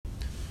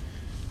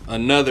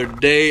Another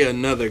day,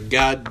 another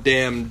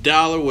goddamn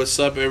dollar. What's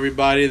up,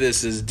 everybody?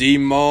 This is D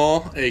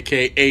Mall,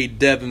 aka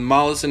Devin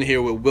Mollison,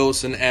 here with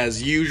Wilson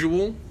as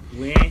usual.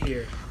 We ain't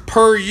here.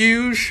 Per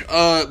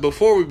usual.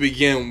 Before we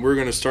begin, we're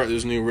gonna start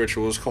this new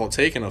ritual. It's called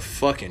taking a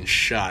fucking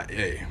shot.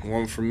 Hey,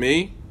 one for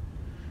me.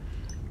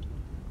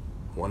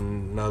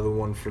 Another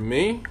one for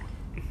me.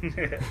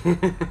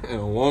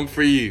 And one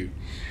for you.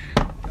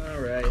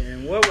 Alright,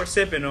 and what we're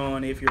sipping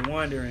on, if you're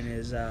wondering,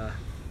 is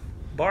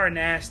Bar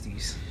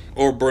Nasties.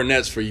 Or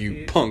Burnett's for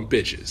you punk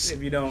bitches.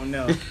 If you don't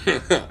know.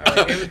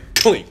 Alright,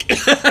 Clink.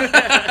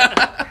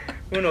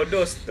 Uno,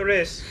 dos,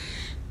 tres.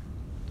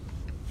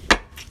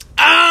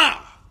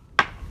 Ah!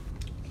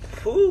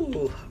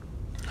 Ooh.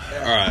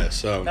 Alright,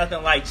 so.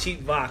 Nothing like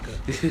cheap vodka.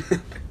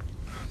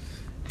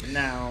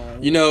 Now.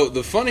 You know,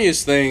 the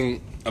funniest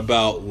thing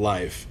about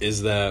life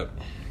is that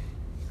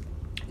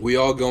we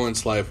all go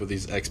into life with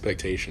these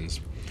expectations.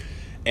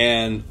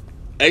 And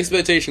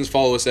expectations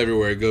follow us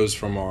everywhere. It goes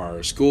from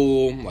our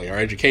school, like our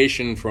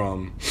education,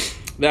 from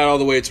that all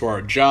the way to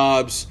our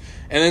jobs,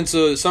 and then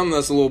to something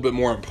that's a little bit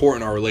more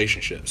important, our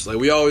relationships. Like,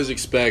 we always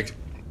expect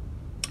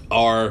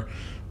our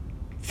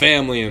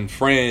family and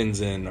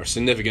friends and our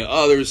significant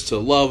others to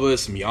love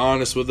us and be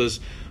honest with us.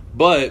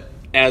 But,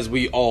 as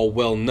we all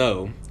well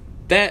know,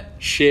 that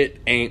shit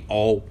ain't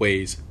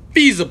always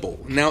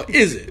feasible. Now,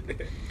 is it?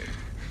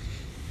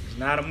 It's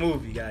not a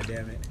movie,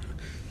 goddammit.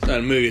 It's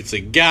not a movie, it's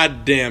a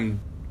goddamn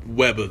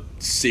web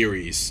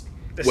series.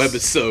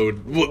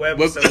 Webisode.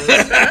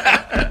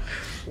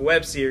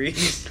 Web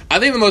series. I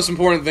think the most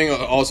important thing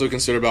to also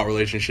consider about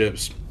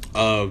relationships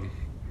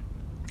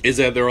is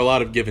that there are a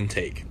lot of give and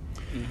take.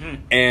 Mm-hmm.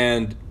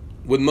 And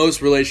with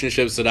most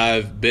relationships that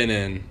I've been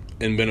in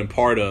and been a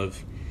part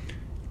of,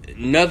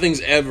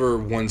 nothing's ever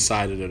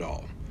one-sided at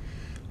all.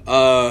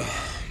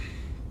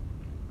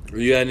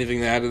 You got anything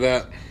to add to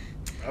that?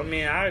 I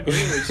mean, I agree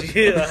with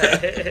you.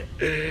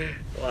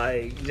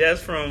 Like,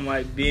 just from,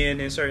 like, being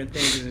in certain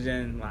things and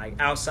then, like,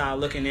 outside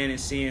looking in and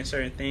seeing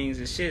certain things,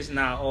 it's just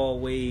not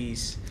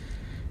always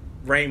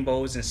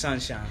rainbows and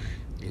sunshine.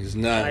 It's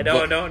not. Like,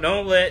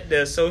 don't let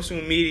the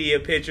social media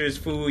pictures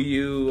fool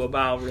you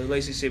about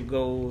relationship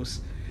goals,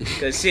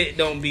 because shit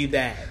don't be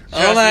that.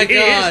 Oh, my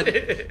God.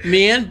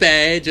 Me and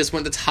Bae just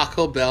went to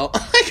Taco Bell.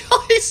 Oh, my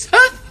God, he's so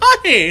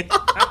funny.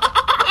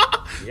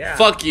 Yeah.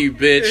 Fuck you,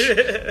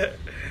 bitch.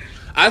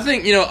 I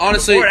think, you know,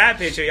 honestly... Before that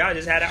picture, y'all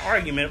just had an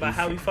argument about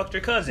how we fucked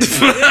your cousin.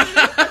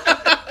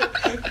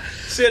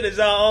 Shit is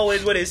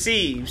always what it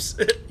seems.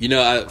 You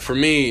know, for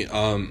me,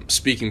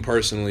 speaking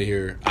personally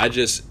here, I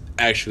just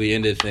actually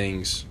ended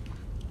things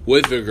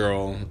with a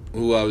girl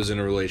who I was in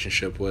a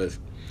relationship with.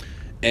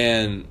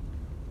 And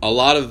a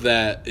lot of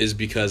that is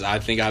because I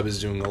think I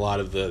was doing a lot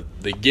of the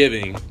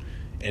giving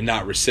and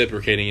not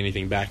reciprocating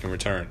anything back in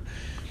return.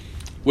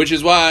 Which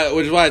is why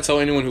I tell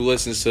anyone who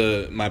listens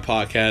to my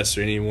podcast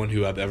or anyone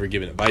who I've ever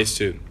given advice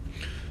to,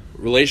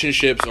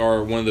 relationships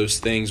are one of those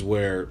things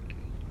where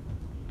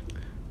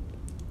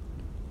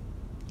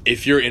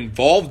if you're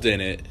involved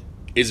in it,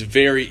 it's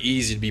very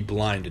easy to be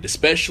blinded,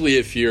 especially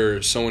if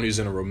you're someone who's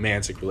in a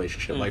romantic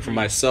relationship. Mm-hmm. Like, for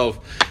myself,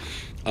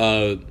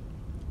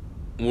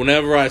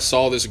 whenever I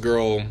saw this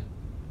girl, and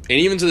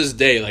even to this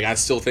day, like, I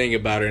still think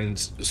about her and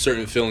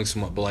certain feelings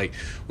somewhat, but, like,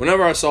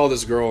 whenever I saw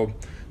this girl,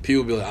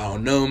 people be like, I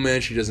don't know,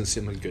 man, she doesn't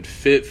seem like a good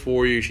fit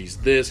for you. She's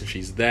this and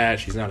she's that.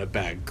 She's not a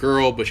bad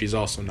girl, but she's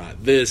also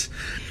not this.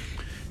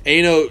 And,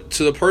 you know,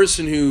 to the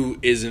person who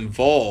is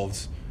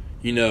involved,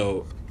 you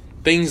know,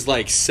 things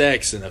like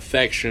sex and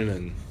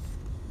affection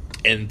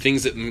and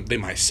things that they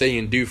might say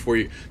and do for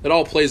you, that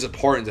all plays a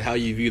part into how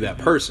you view that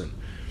person.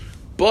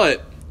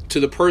 But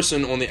to the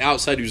person on the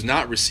outside who's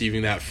not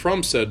receiving that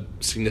from said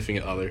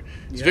significant other,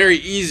 it's very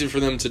easy for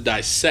them to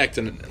dissect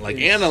and, like,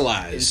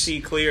 analyze. And see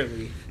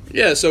clearly.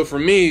 Yeah, so for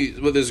me,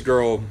 with this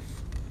girl,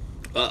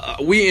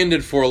 we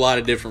ended for a lot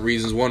of different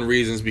reasons. One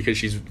reason is because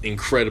she's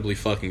incredibly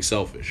fucking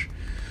selfish.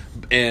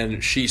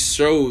 And she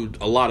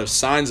showed a lot of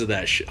signs of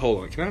that shit.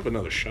 Hold on, can I have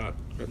another shot?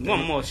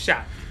 One more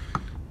shot.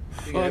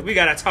 We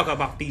gotta talk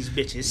about these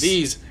bitches.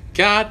 These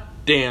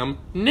goddamn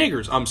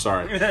niggers. I'm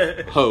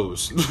sorry.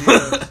 Hoes.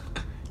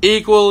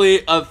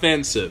 Equally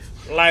offensive.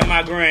 Like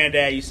my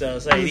granddad used to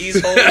say, these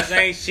hoes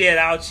ain't shit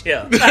out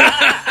here.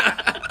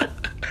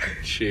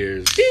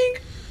 Cheers. Ding.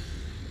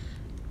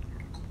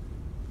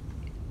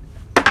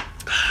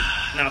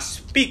 Now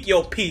speak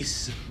your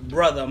piece,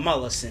 Brother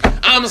Mollison.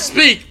 I'ma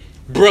speak,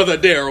 Brother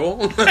Daryl.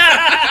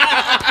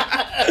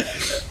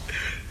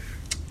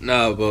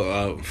 No,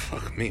 but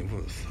fuck me.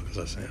 What the fuck was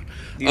I saying?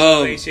 These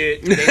ain't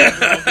shit. They never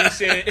gonna be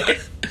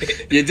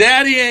shit. Your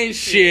daddy ain't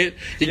shit.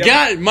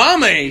 Your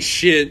mama ain't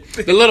shit.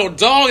 The little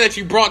dog that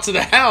you brought to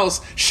the house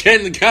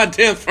shedding the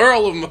goddamn fur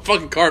all over my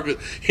fucking carpet,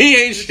 he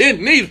ain't shit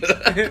neither.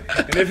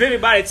 And if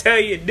anybody tell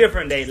you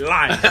different, they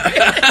lying.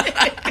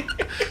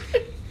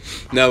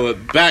 No,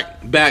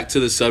 but back to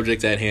the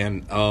subject at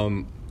hand.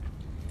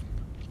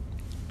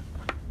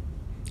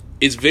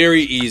 It's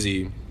very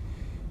easy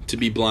to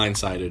be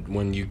blindsided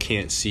when you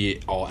can't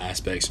see all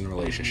aspects in a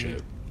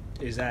relationship.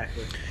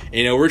 Exactly.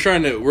 You know,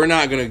 we're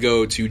not gonna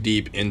go too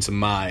deep into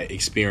my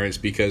experience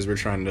because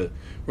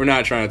we're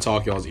not trying to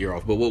talk y'all's ear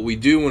off. But what we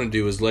do want to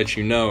do is let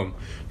you know,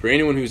 for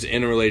anyone who's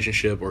in a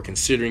relationship or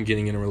considering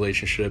getting in a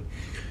relationship,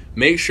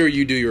 make sure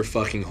you do your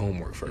fucking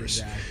homework first.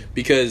 Exactly.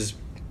 Because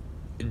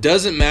it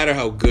doesn't matter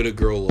how good a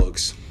girl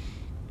looks.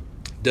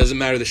 Doesn't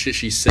matter the shit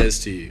she says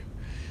to you.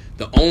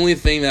 The only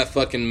thing that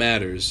fucking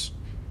matters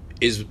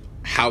is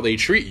how they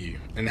treat you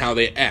and how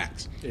they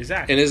act.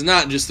 Exactly. And it's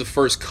not just the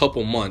first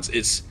couple months.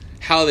 It's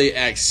how they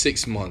act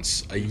 6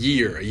 months, a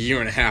year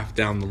and a half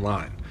down the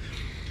line.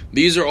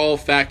 These are all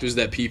factors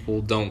that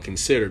people don't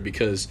consider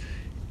because,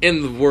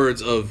 in the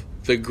words of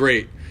the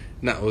great,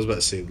 I was about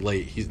to say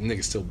late, he's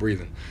nigga's still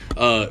breathing,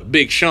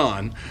 Big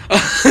Sean.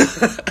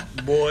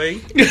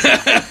 Boy.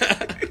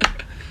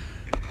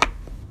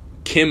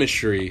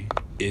 Chemistry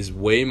is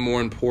way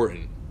more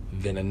important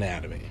than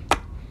anatomy.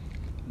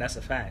 That's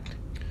a fact.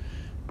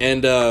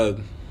 And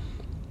another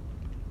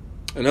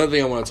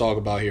thing I want to talk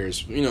about here is,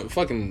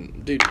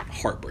 fucking, dude,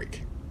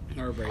 heartbreak.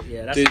 Heartbreak,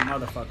 yeah, that's Dude, a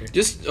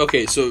motherfucker.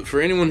 Okay, so for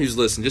anyone who's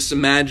listening, just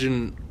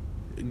imagine,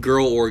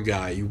 girl or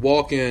guy, you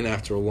walk in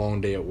after a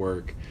long day at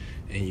work,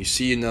 and you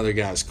see another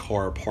guy's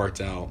car parked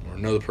out, or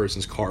another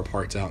person's car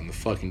parked out in the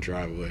fucking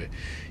driveway.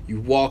 You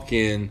walk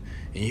in,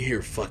 and you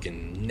hear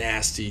fucking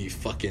nasty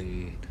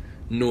fucking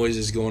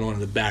noises going on in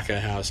the back of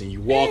the house, and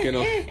you walk in,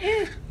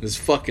 this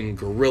fucking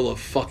gorilla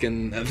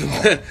fucking... And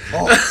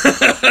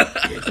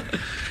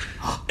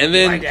then...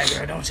 You like that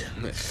girl, don't you?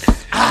 And then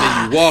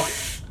you walk...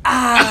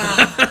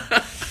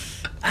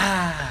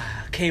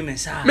 Came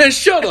inside. Man,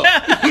 shut up!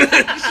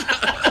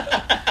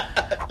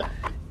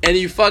 And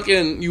you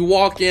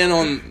walk in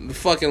on the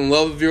fucking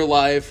love of your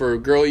life, or a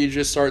girl you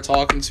just started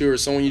talking to, or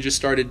someone you just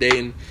started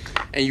dating,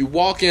 and you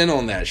walk in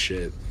on that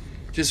shit.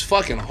 Just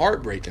fucking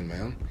heartbreaking,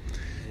 man.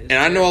 And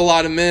I know a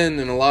lot of men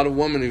and a lot of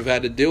women who've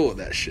had to deal with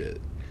that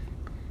shit.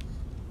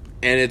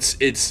 And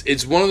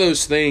it's one of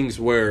those things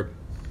where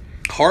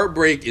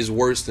heartbreak is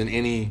worse than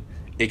any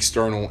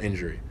external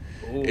injury.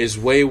 Ooh. It's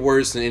way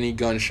worse than any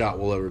gunshot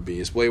will ever be.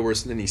 It's way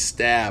worse than any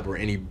stab or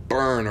any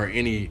burn or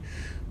any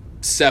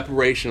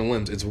separation of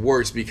limbs. It's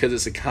worse because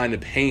it's a kind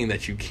of pain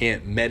that you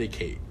can't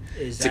medicate.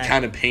 Exactly. It's a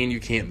kind of pain you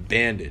can't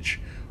bandage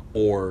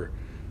or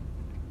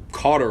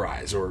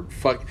cauterize or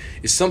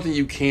it's something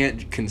you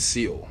can't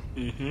conceal.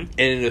 Mm-hmm. And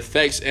it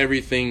affects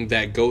everything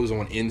that goes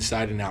on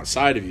inside and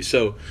outside of you.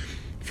 So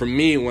for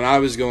me, when I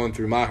was going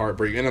through my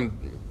heartbreak, and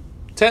I'm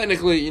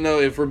technically,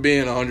 if we're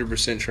being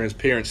 100%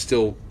 transparent,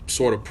 still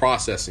sort of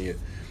processing it,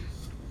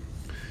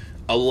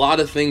 a lot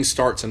of things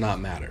start to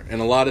not matter.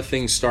 And a lot of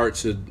things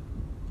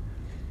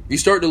you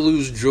start to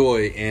lose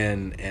joy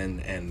and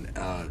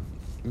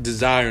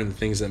desire in the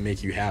things that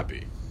make you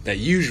happy, that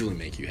usually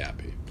make you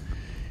happy.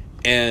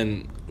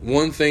 And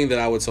one thing that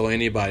I would tell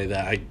anybody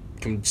that I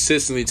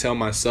consistently tell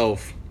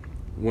myself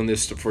when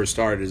this first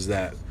started is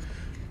that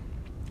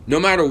no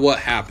matter what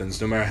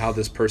happens, no matter how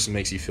this person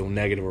makes you feel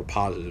negative or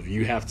positive,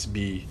 you have to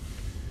be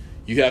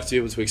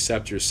able to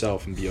accept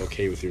yourself and be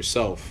okay with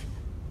yourself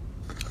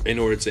in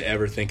order to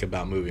ever think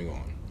about moving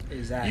on.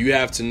 Exactly. You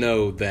have to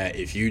know that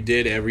if you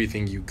did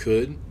everything you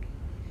could,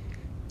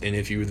 and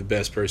if you were the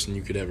best person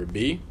you could ever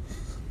be,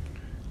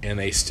 and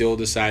they still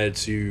decided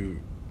to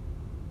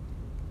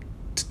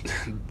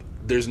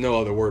there's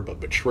no other word but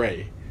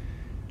betray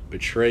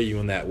you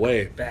in that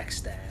way.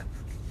 Backstab.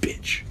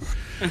 Bitch.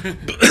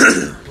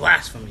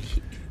 Blasphemy.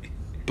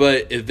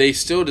 But if they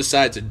still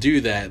decide to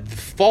do that, the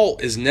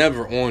fault is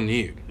never on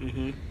you.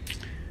 Mm-hmm.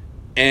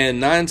 And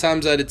 9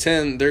 times out of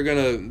 10, they're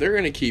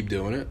gonna keep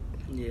doing it.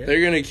 Yeah.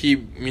 They're gonna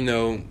keep,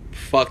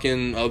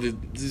 fucking other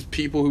these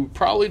people who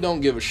probably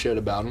don't give a shit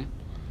about them,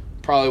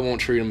 probably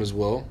won't treat them as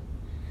well.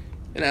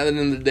 And at the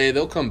end of the day,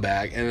 they'll come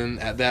back, and then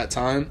at that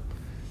time,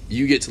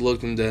 you get to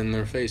look them dead in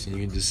their face, and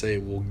you can just say,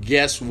 "Well,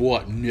 guess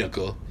what,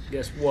 nigga?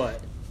 Guess what,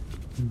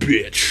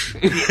 bitch."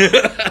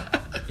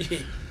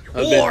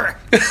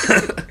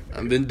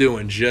 I've been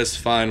doing just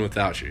fine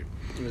without you.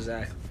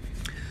 Exactly.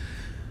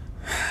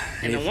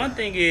 And the one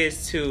thing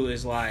is too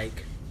is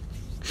like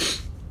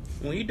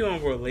when you're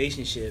doing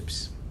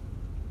relationships,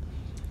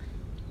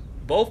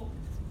 both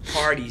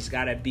parties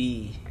gotta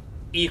be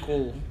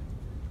equal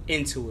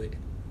into it.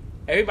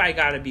 Everybody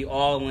gotta be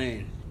all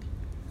in.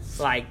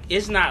 Like,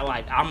 it's not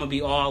like I'm gonna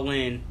be all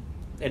in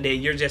and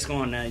then you're just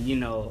gonna,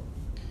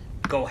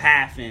 go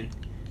half in.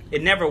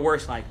 It never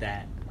works like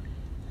that.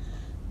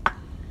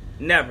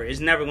 Never. It's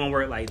never gonna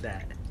work like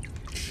that.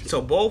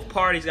 So both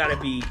parties gotta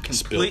be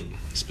complete.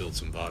 Spilled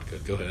some vodka.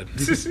 Go ahead.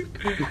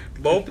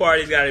 Both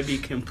parties gotta be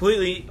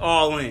completely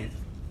all in.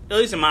 At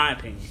least in my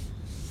opinion.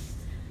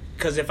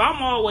 Because if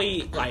I'm all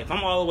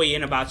the way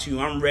in about you,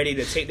 I'm ready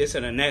to take this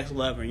to the next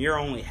level, and you're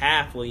only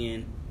halfway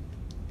in,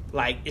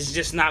 like, it's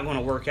just not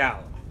gonna work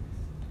out.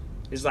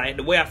 It's like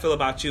the way I feel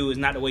about you is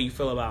not the way you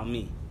feel about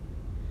me.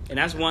 And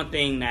that's one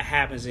thing that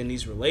happens in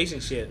these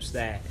relationships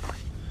that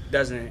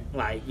doesn't,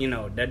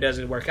 that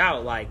doesn't work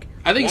out. Like,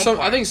 I think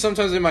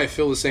sometimes they might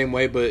feel the same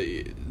way, but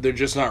they're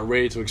just not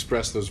ready to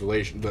express those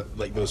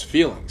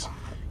feelings.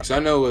 Because I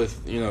know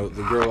with,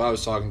 the girl I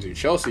was talking to,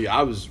 Chelsea,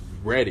 I was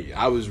ready.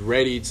 I was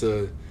ready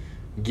to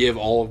give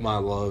all of my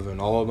love and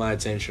all of my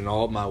attention,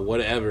 all of my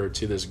whatever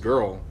to this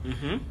girl,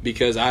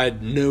 because I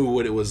knew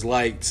what it was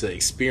like to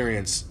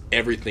experience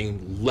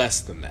everything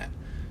less than that.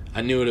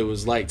 I knew what it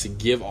was like to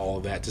give all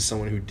of that to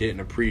someone who didn't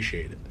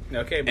appreciate it.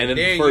 Okay, but then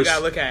you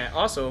gotta look at it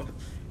also,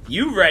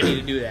 you ready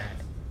to do that.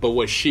 But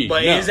was she?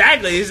 But no.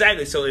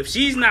 Exactly. So if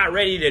she's not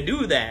ready to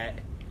do that,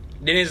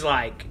 then it's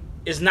like,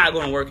 it's not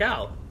going to work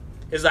out.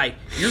 It's like,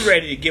 you're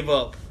ready to give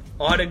up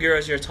all the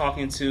girls you're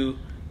talking to.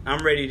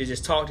 I'm ready to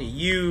just talk to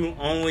you,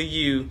 only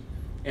you.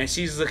 And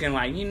she's looking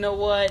like, you know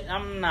what?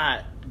 I'm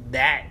not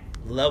that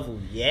level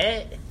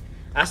yet.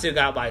 I still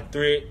got like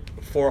 3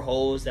 or 4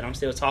 hoes that I'm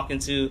still talking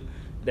to,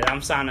 that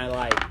I'm sounding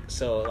like.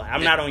 So like,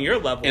 I'm not on your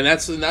level. And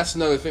that's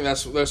another thing.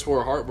 That's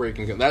where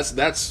heartbreaking comes.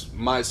 That's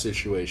my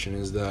situation,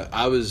 is that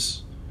I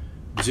was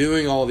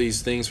doing all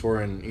these things for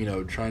her and, you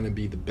know, trying to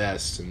be the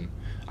best. And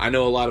I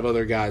know a lot of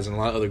other guys and a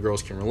lot of other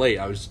girls can relate.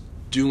 I was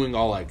doing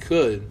all I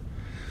could,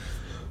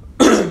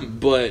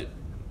 but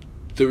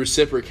the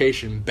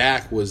reciprocation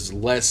back was a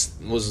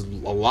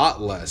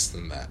lot less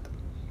than that.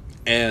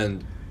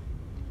 And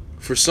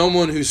for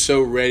someone who's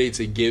so ready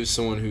to give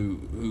someone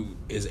who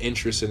is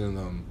interested in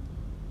them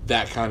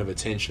that kind of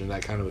attention,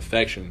 that kind of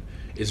affection,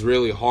 it's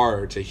really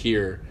hard to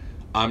hear,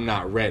 I'm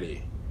not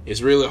ready.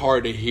 It's really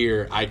hard to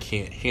hear, I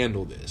can't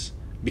handle this.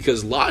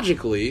 Because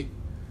logically,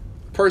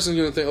 a person's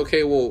going to think,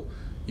 okay, well,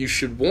 you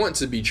should want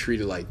to be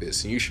treated like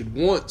this, and you should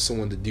want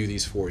someone to do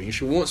these for you. You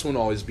should want someone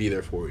to always be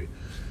there for you.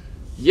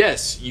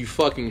 Yes, you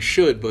fucking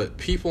should, but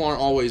people aren't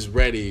always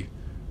ready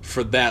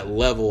for that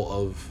level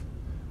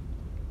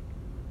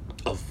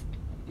of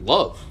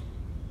love.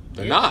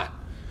 They're not.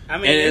 I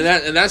mean,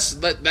 and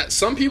that's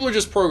some people are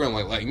just programmed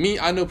like me.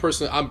 I know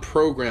personally, I'm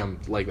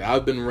programmed like that.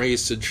 I've been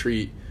raised to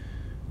treat,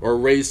 or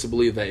raised to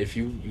believe that if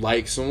you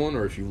like someone,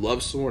 or if you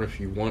love someone, or if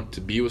you want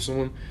to be with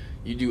someone,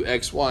 you do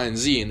X, Y, and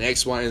Z, and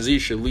X, Y, and Z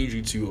should lead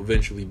you to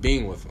eventually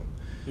being with them.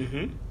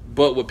 Mm-hmm.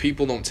 But what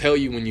people don't tell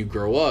you when you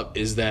grow up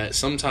is that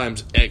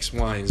sometimes X,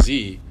 Y, and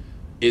Z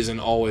isn't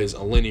always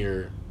a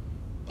linear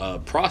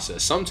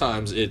process.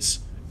 Sometimes it's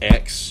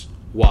X,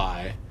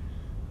 Y,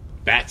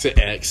 back to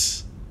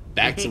X,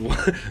 back to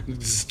Y,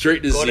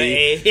 straight to go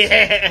Z, to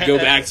A. go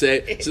back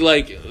to A. So,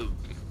 like,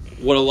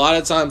 what a lot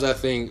of times I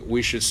think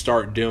we should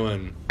start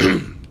doing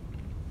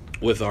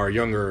with our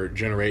younger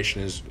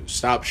generation is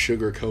stop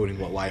sugarcoating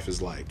what life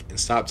is like, and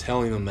stop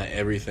telling them that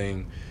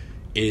everything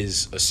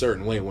is a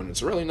certain way when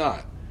it's really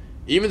not.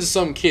 Even to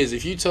some kids,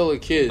 if you tell a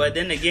kid... But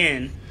then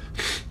again,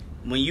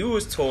 when you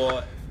was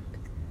taught,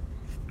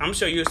 I'm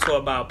sure you was taught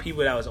about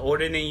people that was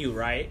older than you,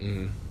 right?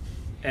 Mm-hmm.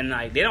 And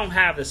like, they don't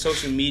have the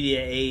social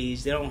media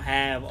age. They don't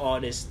have all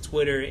this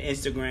Twitter,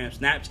 Instagram,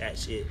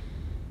 Snapchat shit.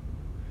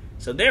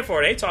 So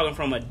therefore, they talking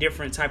from a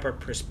different type of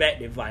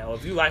perspective. Like, oh,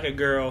 if you like a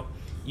girl,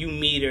 you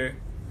meet her,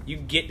 you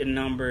get the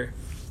number,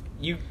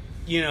 you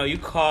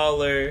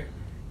call her,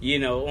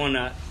 on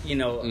a,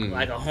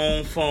 like a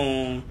home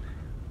phone.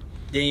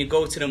 Then you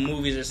go to the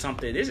movies or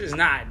something. This is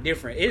not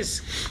different.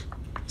 It's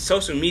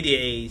social media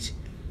age.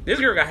 This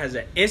girl has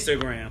an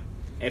Instagram.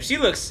 If she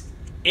looks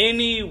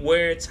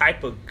anywhere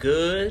type of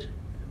good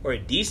or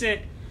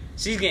decent,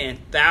 she's getting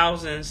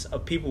thousands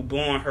of people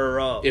blowing her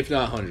up. If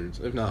not hundreds.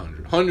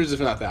 Hundreds, if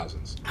not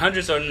thousands.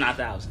 Hundreds or not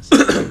thousands.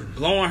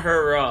 Blowing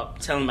her up,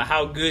 telling her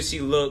how good she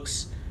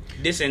looks,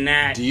 this and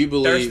that. Do you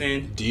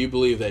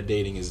believe that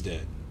dating is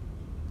dead?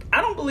 I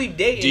don't believe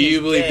dating is dead. Do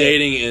you believe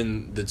dating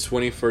in the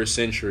 21st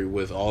century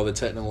with all the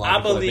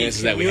technological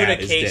advances that we have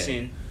is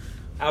dead?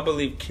 I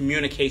believe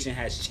communication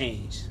has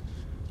changed.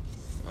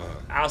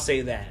 I'll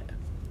say that.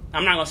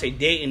 I'm not going to say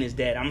dating is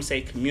dead. I'm going to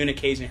say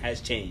communication has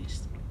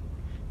changed.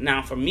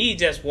 Now, for me,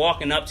 just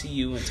walking up to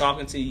you and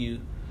talking to you,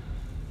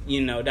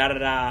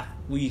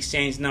 we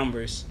exchange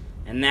numbers,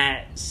 and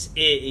that's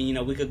it,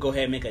 and, we could go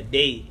ahead and make a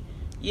date.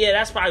 Yeah,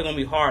 that's probably going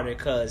to be harder,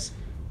 because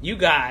you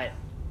got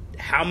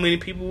how many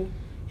people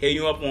hit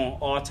you up on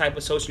all type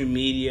of social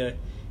media,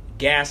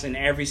 gassing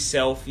every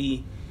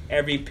selfie,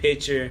 every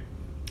picture,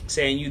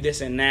 saying you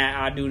this and that,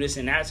 I do this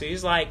and that. So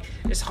it's like,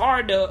 it's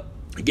hard to...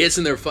 It gets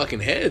in their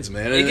fucking heads,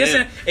 man.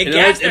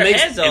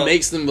 It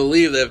makes them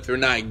believe that if they're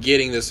not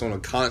getting this on a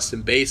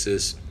constant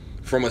basis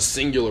from a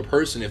singular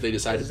person, if they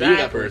decide to be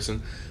that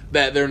person,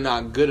 that they're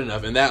not good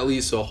enough. And that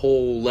leads to a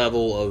whole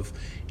level of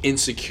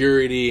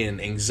insecurity and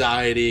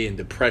anxiety and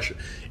depression.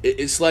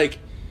 It's like,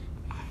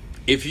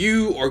 if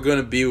you are going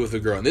to be with a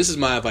girl, and this is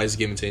my advice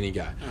given to any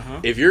guy,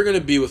 if you're going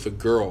to be with a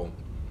girl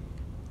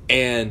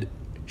and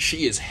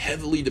she is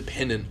heavily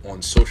dependent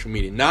on social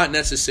media, not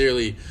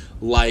necessarily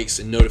likes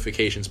and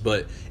notifications,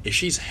 but if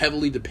she's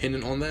heavily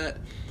dependent on that,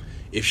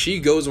 if she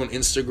goes on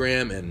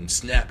Instagram and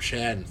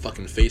Snapchat and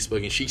fucking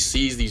Facebook and she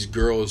sees these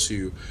girls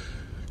who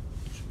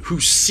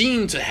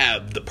seem to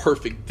have the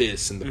perfect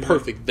this and the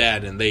perfect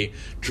that, and they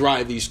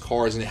drive these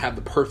cars and they have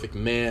the perfect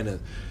man, and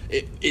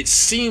it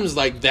seems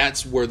like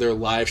that's where their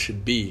life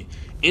should be.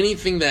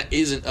 Anything that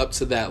isn't up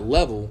to that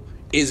level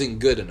isn't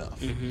good enough.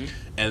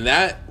 And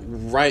that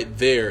right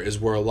there is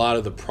where a lot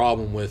of the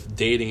problem with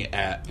dating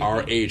at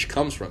our age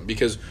comes from.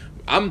 Because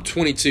I'm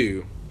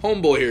 22,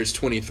 Homeboy here is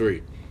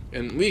 23.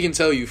 And we can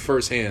tell you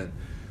firsthand,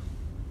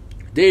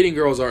 dating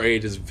girls our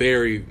age is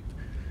very...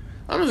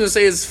 I'm just going to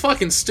say it's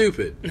fucking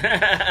stupid.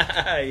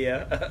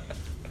 Yeah.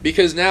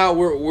 Because now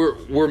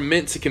we're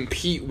meant to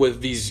compete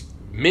with these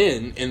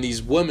men and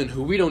these women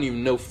who we don't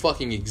even know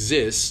fucking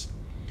exist,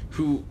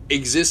 who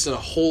exist in a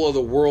whole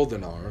other world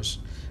than ours,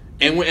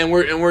 and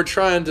we're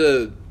trying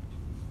to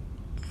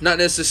not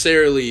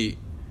necessarily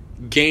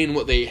gain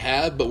what they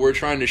have, but we're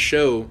trying to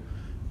show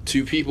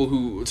to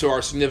people to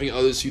our significant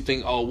others who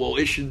think, oh well,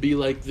 it should be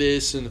like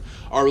this, and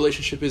our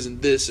relationship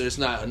isn't this, and it's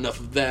not enough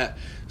of that.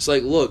 It's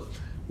like, look,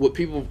 what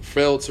people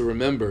fail to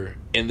remember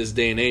in this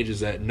day and age is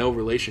that no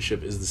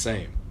relationship is the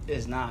same.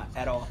 It's not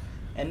at all.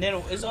 And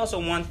then it's also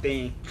one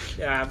thing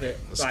that I've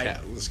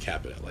let's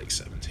cap it at like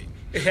 17.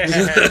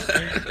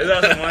 There's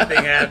also one thing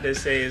I have to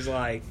say is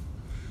like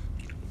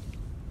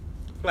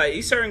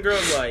these certain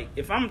girls, like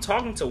if I'm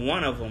talking to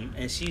one of them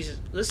and she's,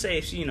 let's say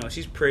if she,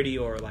 she's pretty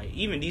or like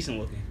even decent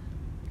looking,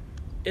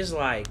 it's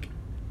like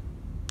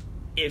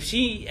if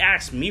she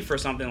asks me for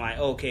something like,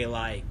 okay,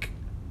 like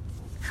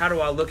how do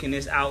I look in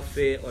this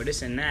outfit or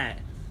this and that,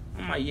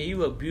 I'm like, yeah, you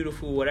look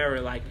beautiful,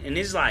 whatever. Like, and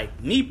it's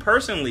like me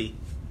personally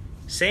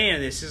saying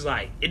this is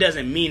like, it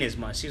doesn't mean as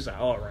much. She's like,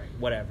 all right,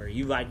 whatever.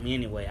 You like me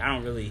anyway. I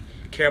don't really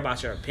care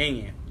about your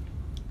opinion.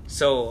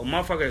 So a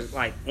motherfucker's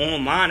like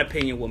online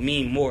opinion will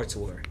mean more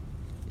to her.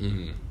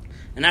 Mm-hmm.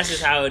 And that's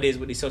just how it is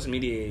with these social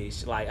media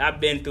age. Like,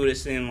 I've been through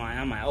this thing. Like,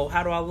 I'm like, oh,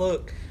 how do I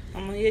look?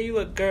 I'm like, yeah, you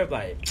look good.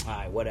 Like, all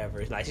right,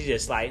 whatever. Like, she's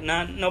just like, she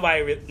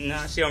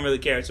don't really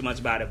care too much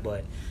about it.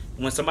 But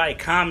when somebody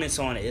comments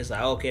on it, it's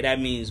like, okay, that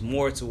means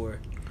more to her.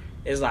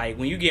 It's like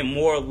when you get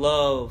more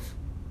love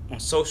on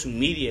social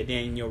media than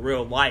in your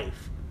real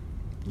life.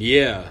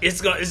 Yeah,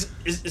 it's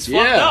fucked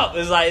up.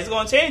 It's like it's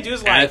gonna change you.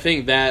 It's like, and I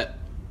think that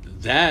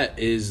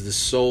is the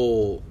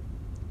sole.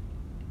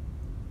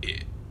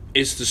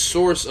 It's the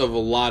source of a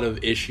lot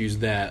of issues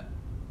that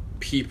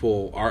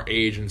people our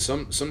age and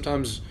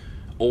sometimes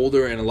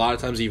older and a lot of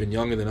times even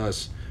younger than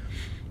us.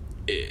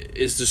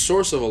 It's the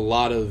source of a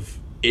lot of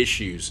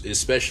issues,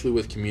 especially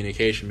with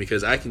communication.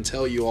 Because I can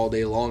tell you all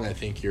day long, I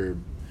think you're.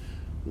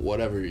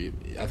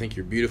 I think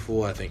you're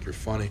beautiful, I think you're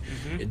funny.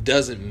 Mm-hmm. It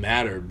doesn't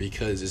matter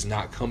because it's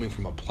not coming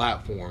from a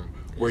platform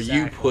where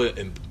you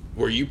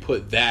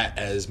put that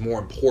as more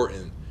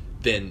important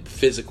than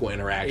physical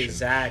interaction.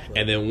 Exactly.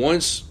 And then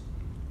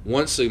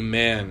once a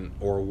man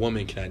or a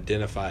woman can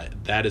identify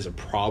that as a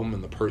problem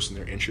in the person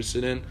they're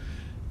interested in,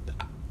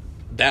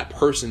 that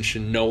person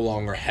should no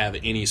longer have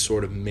any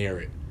sort of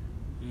merit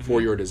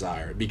for your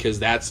desire, because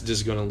that's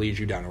just going to lead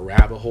you down a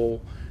rabbit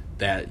hole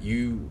that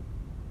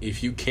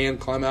if you can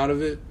climb out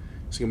of it,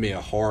 it's going to be a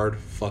hard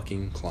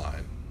fucking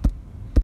climb.